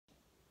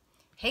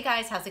Hey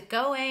guys, how's it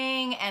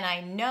going? And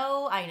I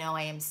know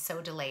I am so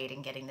delayed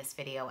in getting this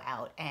video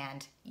out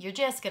and you're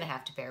just gonna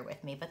have to bear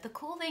with me. But the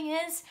cool thing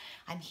is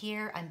I'm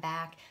here, I'm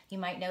back. You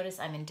might notice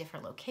I'm in a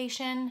different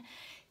location.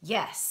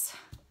 Yes,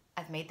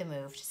 I've made the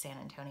move to San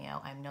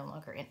Antonio. I'm no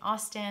longer in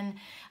Austin.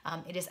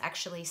 It is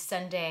actually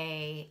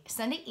Sunday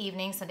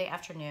evening, Sunday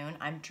afternoon.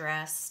 I'm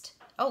dressed,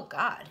 oh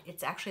God,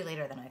 it's actually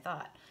later than I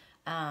thought.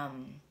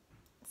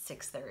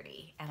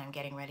 6:30 and I'm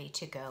getting ready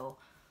to go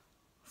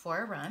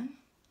for a run.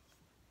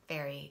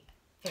 Very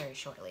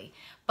shortly.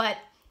 But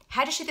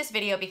had to shoot this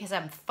video because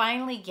I'm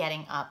finally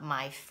getting up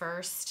my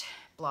first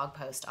blog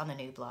post on the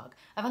new blog.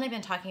 I've only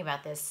been talking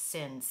about this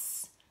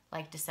since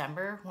like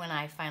December when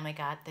I finally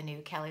got the new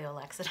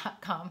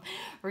Olexa.com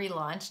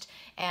relaunched,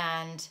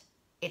 and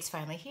it's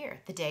finally here,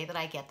 the day that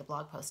I get the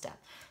blog post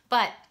up.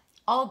 But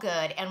all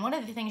good. And one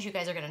of the things you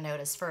guys are going to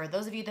notice, for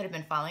those of you that have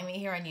been following me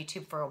here on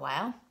YouTube for a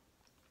while,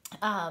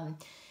 I'm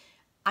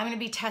going to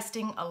be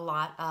testing a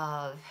lot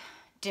of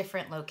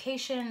different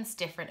locations,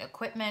 different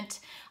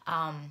equipment,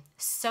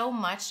 so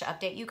much to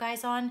update you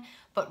guys on,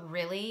 but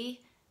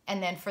really,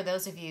 and then for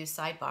those of you,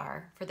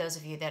 sidebar, for those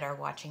of you that are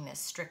watching this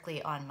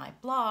strictly on my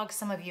blog,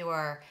 some of you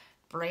are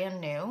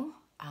brand new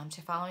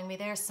to following me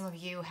there. Some of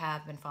you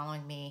have been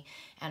following me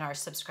and are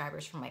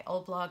subscribers from my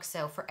old blog.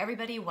 So for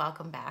everybody,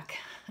 welcome back.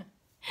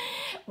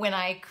 When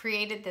I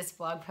created this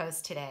blog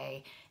post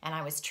today and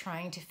I was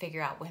trying to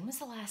figure out when was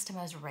the last time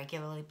I was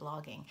regularly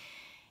blogging,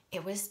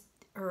 it was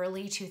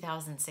early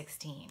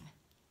 2016.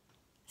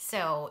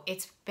 So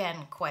it's been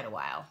quite a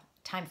while.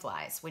 Time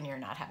flies when you're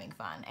not having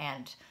fun.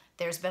 And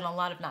there's been a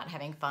lot of not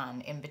having fun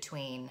in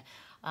between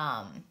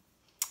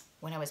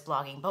when I was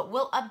blogging. But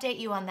we'll update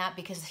you on that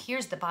because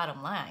here's the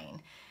bottom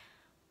line.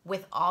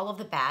 With all of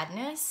the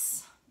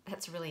badness,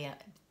 that's really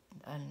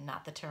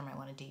not the term I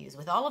wanted to use.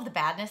 With all of the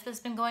badness that's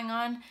been going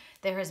on,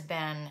 there has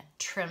been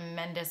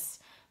tremendous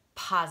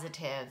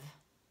positive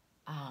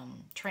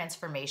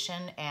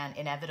transformation and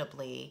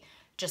inevitably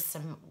just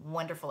some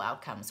wonderful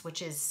outcomes, which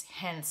is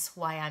hence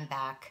why I'm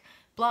back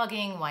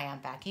blogging, why I'm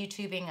back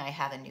YouTubing. I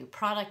have a new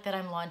product that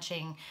I'm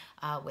launching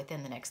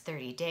within the next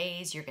 30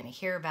 days. You're going to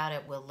hear about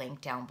it. We'll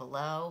link down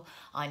below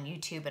on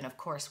YouTube, and of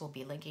course we'll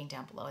be linking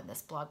down below in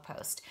this blog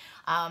post.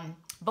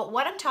 But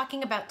what I'm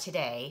talking about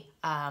today,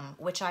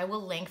 which I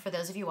will link for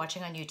those of you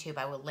watching on YouTube,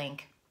 I will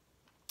link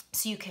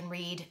so you can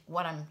read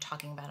what I'm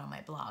talking about on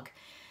my blog.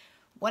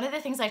 One of the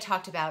things I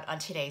talked about on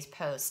today's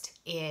post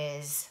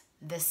is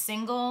the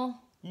single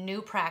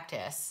new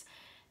practice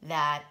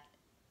that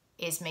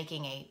is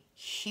making a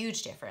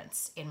huge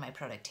difference in my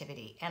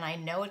productivity. And I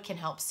know it can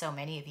help so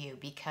many of you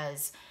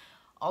because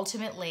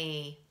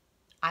ultimately,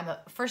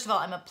 first of all,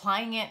 I'm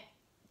applying it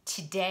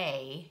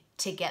today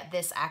to get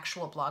this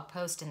actual blog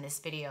post and this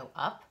video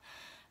up.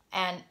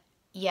 And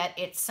yet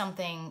it's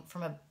something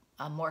from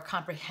a more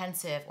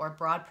comprehensive or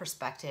broad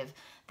perspective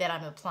that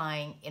I'm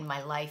applying in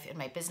my life, in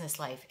my business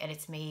life, and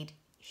it's made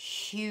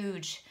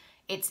huge.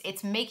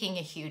 It's making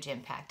a huge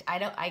impact.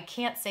 I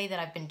can't say that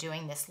I've been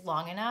doing this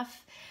long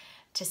enough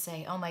to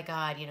say, oh my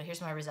God, you know,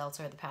 here's my results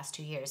over the past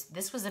 2 years.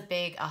 This was a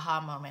big aha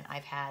moment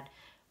I've had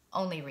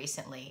only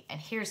recently. And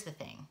here's the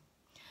thing.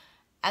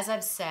 As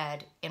I've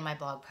said in my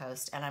blog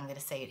post, and I'm going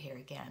to say it here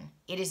again,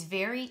 it is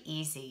very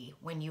easy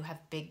when you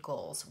have big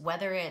goals,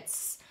 whether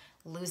it's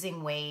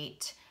losing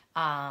weight,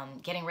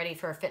 getting ready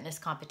for a fitness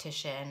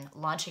competition,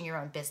 launching your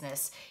own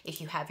business, if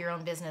you have your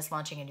own business,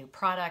 launching a new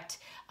product,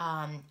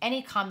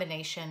 any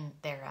combination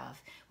thereof.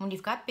 When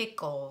you've got big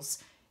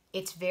goals,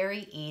 it's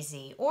very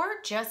easy, or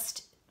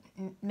just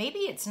maybe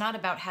it's not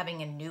about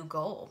having a new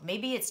goal.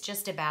 Maybe it's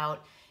just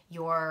about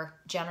your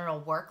general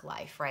work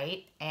life,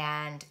 right?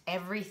 And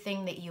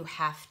everything that you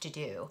have to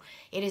do.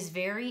 It is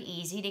very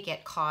easy to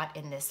get caught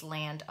in this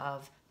land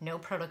of no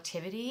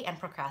productivity and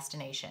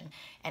procrastination.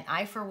 And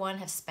I, for one,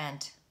 have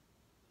spent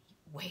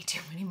way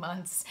too many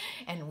months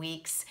and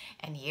weeks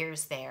and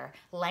years there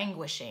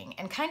languishing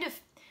and kind of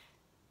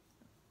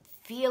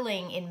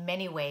feeling in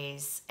many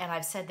ways, and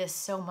I've said this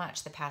so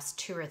much the past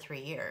 2 or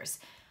 3 years,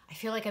 I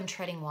feel like I'm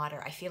treading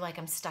water. I feel like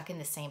I'm stuck in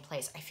the same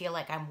place. I feel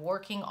like I'm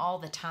working all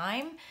the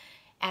time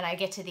and I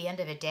get to the end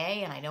of a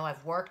day and I know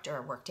I've worked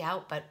or worked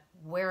out, but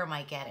where am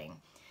I getting?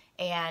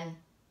 And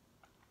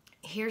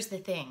here's the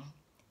thing.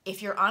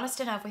 If you're honest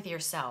enough with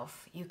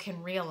yourself, you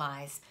can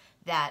realize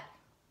that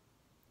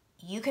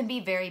you can be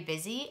very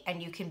busy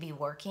and you can be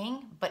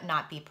working, but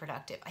not be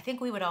productive. I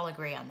think we would all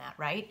agree on that,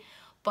 right?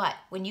 But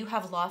when you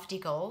have lofty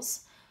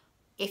goals,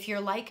 if you're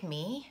like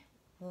me,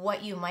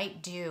 what you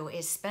might do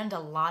is spend a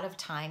lot of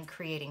time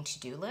creating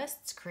to-do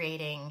lists,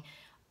 creating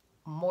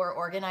more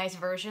organized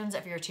versions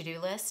of your to-do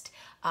list,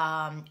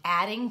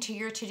 adding to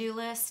your to-do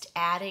list,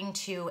 adding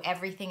to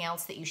everything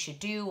else that you should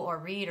do or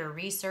read or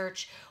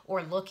research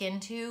or look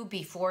into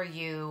before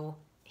you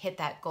hit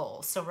that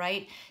goal. So,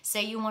 right,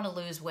 say you want to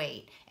lose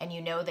weight and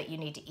you know that you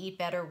need to eat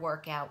better,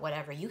 work out,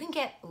 whatever. You can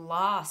get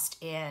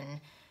lost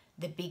in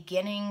the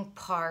beginning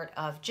part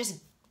of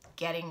just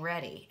getting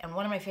ready. And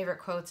one of my favorite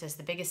quotes is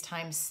the biggest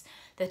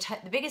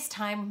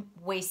time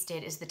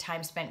wasted is the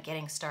time spent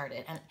getting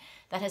started. And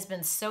that has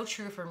been so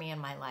true for me in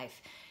my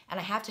life. And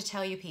I have to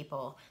tell you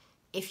people,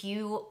 if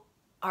you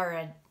are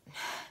a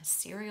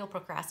serial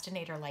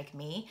procrastinator like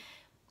me,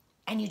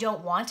 and you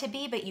don't want to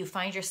be, but you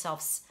find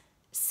yourself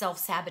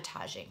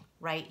self-sabotaging,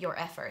 right? Your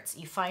efforts.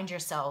 You find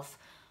yourself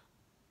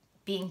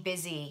being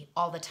busy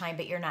all the time,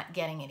 but you're not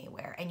getting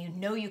anywhere. And you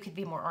know you could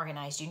be more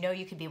organized. You know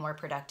you could be more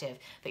productive,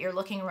 but you're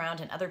looking around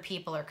and other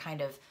people are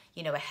kind of,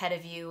 you know, ahead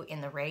of you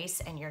in the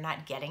race and you're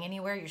not getting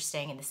anywhere. You're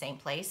staying in the same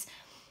place.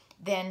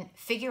 Then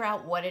figure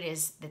out what it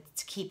is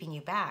that's keeping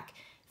you back.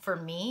 For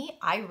me,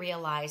 I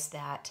realized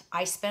that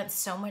I spent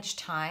so much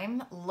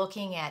time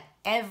looking at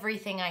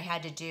everything I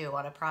had to do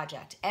on a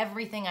project,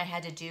 everything I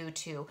had to do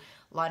to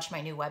launch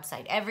my new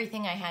website,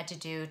 everything I had to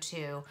do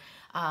to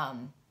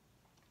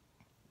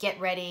get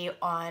ready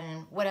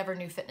on whatever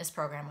new fitness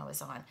program I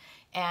was on.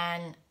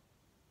 And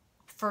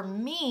for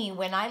me,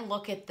 when I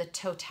look at the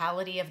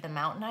totality of the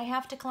mountain I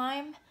have to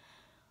climb,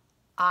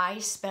 I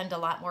spend a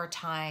lot more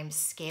time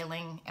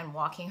scaling and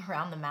walking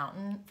around the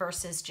mountain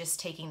versus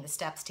just taking the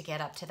steps to get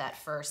up to that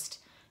first,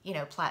 you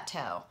know,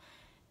 plateau.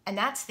 And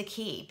that's the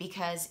key,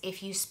 because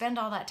if you spend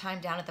all that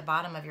time down at the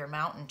bottom of your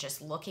mountain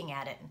just looking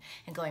at it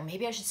and going,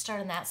 maybe I should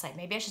start on that side,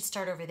 maybe I should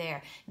start over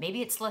there,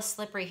 maybe it's less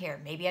slippery here,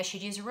 maybe I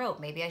should use a rope,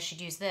 maybe I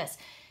should use this,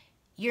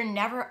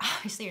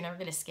 obviously you're never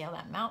going to scale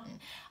that mountain.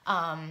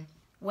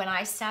 When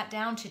I sat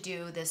down to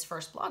do this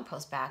first blog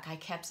post back,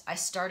 I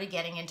started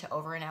getting into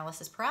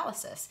overanalysis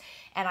paralysis.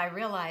 And I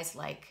realized,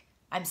 like,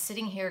 I'm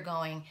sitting here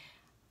going,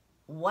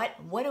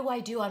 what do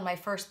I do on my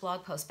first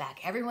blog post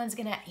back? Everyone's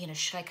gonna, you know,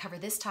 should I cover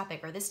this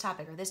topic or this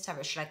topic or this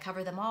topic? Should I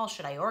cover them all?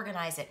 Should I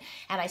organize it?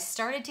 And I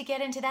started to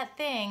get into that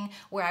thing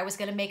where I was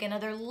gonna make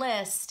another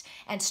list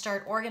and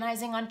start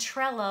organizing on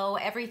Trello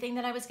everything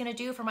that I was gonna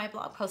do for my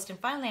blog post. And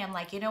finally I'm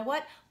like, you know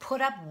what?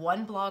 Put up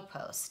one blog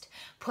post.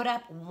 Put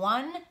up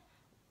one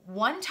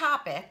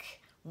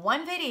topic,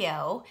 one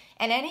video,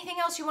 and anything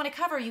else you want to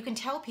cover, you can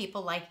tell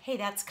people like, hey,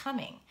 that's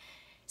coming.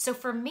 So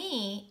for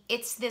me,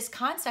 it's this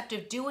concept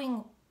of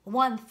doing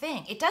one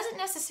thing. It doesn't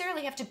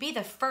necessarily have to be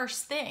the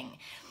first thing.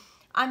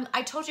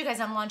 I told you guys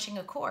I'm launching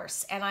a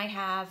course and I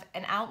have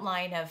an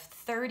outline of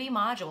 30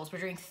 modules. We're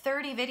doing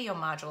 30 video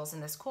modules in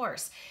this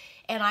course.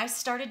 And I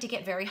started to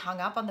get very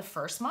hung up on the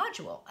first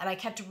module and I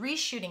kept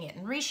reshooting it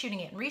and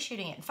reshooting it and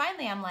reshooting it. And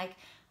finally I'm like,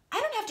 I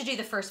don't have to do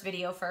the first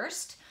video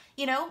first.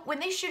 You know, when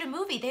they shoot a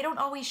movie, they don't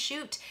always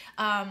shoot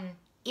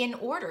in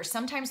order.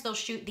 Sometimes they'll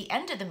shoot the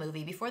end of the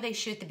movie before they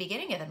shoot the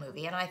beginning of the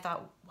movie. And I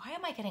thought, why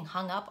am I getting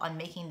hung up on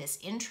making this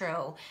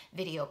intro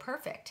video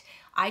perfect?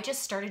 I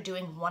just started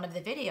doing one of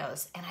the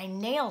videos and I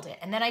nailed it.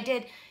 And then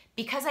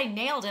because I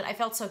nailed it, I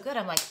felt so good.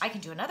 I'm like, I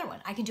can do another one.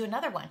 I can do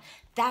another one.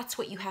 That's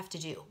what you have to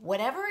do.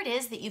 Whatever it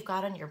is that you've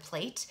got on your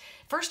plate,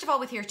 first of all,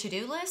 with your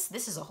to-do list,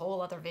 this is a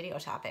whole other video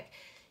topic.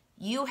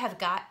 You have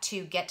got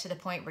to get to the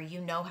point where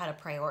you know how to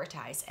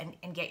prioritize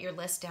and get your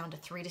list down to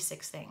 3 to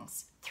 6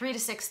 things. 3 to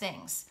 6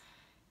 things.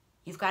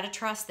 You've got to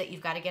trust that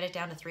you've got to get it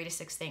down to 3 to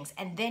 6 things.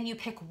 And then you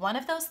pick one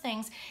of those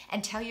things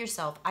and tell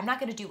yourself, I'm not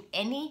going to do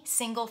any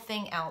single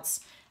thing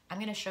else. I'm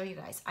going to show you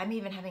guys. I'm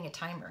even having a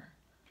timer.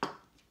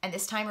 And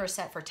this timer is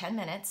set for 10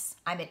 minutes.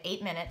 I'm at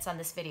 8 minutes on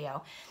this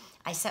video.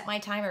 I set my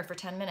timer for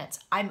 10 minutes.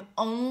 I'm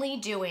only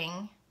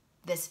doing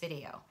this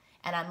video.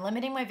 And I'm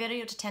limiting my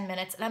video to 10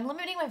 minutes, and I'm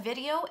limiting my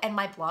video and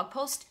my blog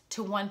post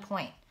to 1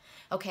 point,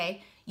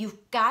 okay?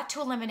 You've got to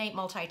eliminate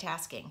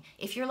multitasking.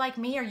 If you're like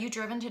me, are you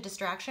driven to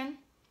distraction?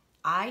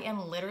 I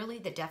am literally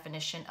the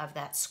definition of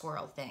that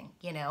squirrel thing,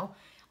 you know?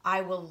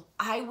 I will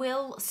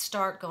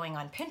start going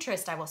on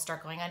Pinterest, I will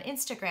start going on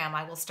Instagram,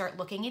 I will start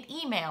looking at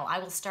email, I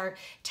will start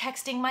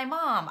texting my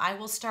mom, I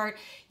will start,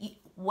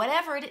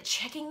 whatever it is,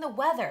 checking the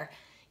weather.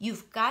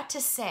 You've got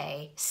to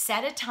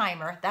set a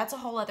timer. That's a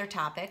whole other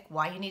topic,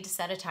 why you need to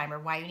set a timer,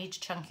 why you need to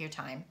chunk your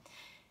time.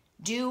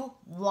 Do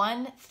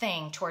one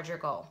thing toward your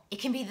goal. It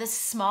can be the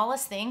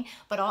smallest thing,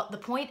 but the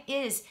point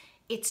is,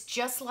 it's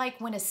just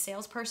like when a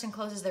salesperson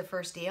closes their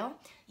first deal,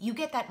 you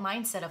get that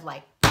mindset of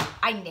like,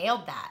 I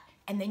nailed that.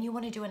 And then you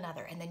want to do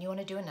another, and then you want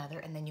to do another,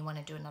 and then you want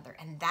to do another.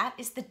 And that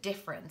is the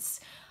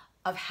difference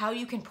of how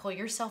you can pull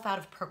yourself out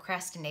of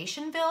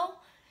procrastinationville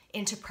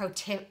into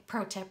productivity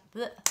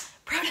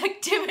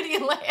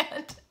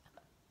land.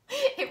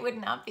 It would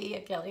not be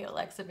a Kelly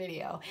Olexa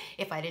video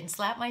if I didn't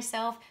slap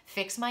myself,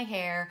 fix my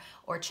hair,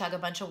 or chug a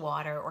bunch of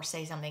water, or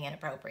say something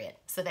inappropriate.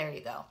 So there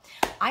you go.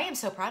 I am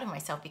so proud of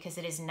myself because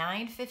it is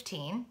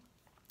 9:15.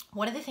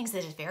 One of the things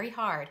that is very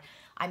hard,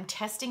 I'm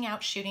testing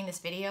out shooting this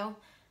video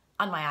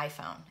on my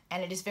iPhone.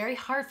 And it is very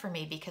hard for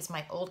me because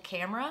my old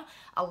camera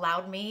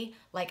allowed me,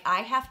 like,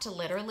 I have to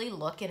literally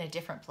look in a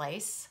different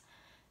place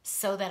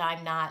so that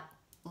I'm not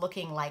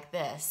looking like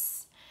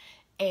this.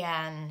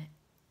 And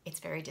it's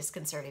very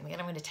disconcerting.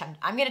 And I'm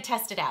going to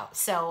test it out.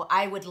 So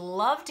I would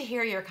love to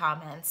hear your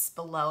comments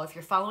below. If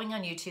you're following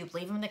on YouTube,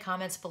 leave them in the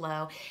comments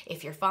below.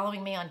 If you're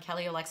following me on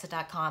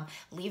kellyolexa.com,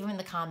 leave them in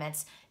the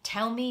comments.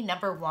 Tell me,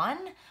 number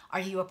 1,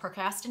 are you a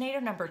procrastinator?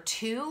 Number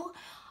 2,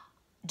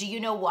 Do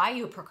you know why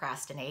you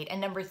procrastinate? And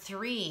number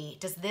 3,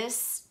 does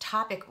this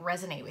topic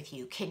resonate with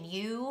you? Can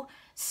you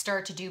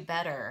start to do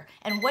better?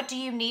 And what do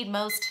you need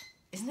most?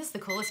 Isn't this the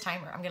coolest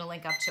timer? I'm gonna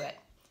link up to it.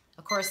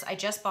 Of course, I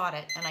just bought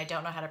it and I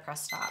don't know how to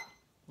press stop,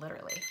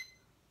 literally.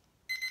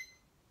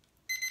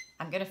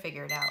 I'm gonna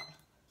figure it out.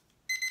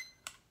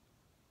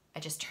 I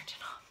just turned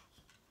it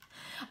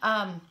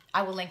off.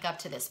 I will link up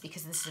to this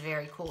because this is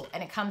very cool.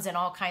 And it comes in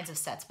all kinds of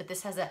sets, but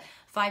this has a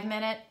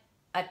 5-minute,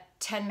 a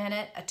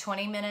 10-minute, a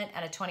 20-minute,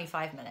 and a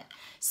 25-minute.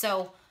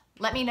 So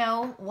let me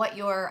know what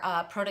your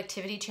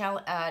productivity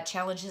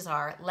challenges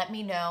are. Let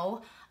me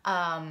know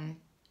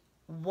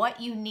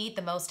what you need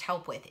the most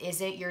help with.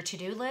 Is it your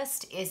to-do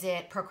list? Is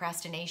it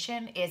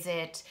procrastination? Is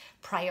it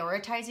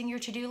prioritizing your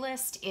to-do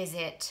list? Is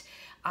it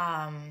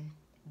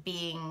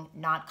being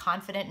not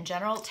confident in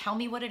general? Tell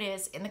me what it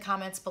is in the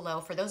comments below.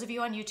 For those of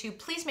you on YouTube,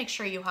 please make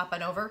sure you hop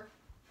on over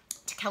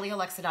to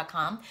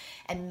kellyolexa.com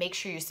and make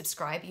sure you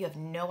subscribe. You have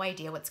no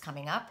idea what's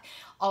coming up.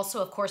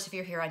 Also, of course, if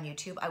you're here on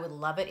YouTube, I would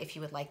love it if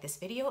you would like this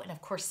video, and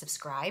of course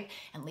subscribe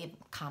and leave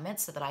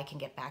comments so that I can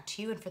get back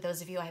to you. And for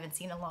those of you I haven't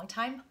seen in a long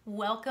time,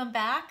 welcome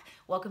back.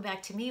 Welcome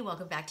back to me.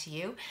 Welcome back to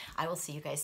you. I will see you guys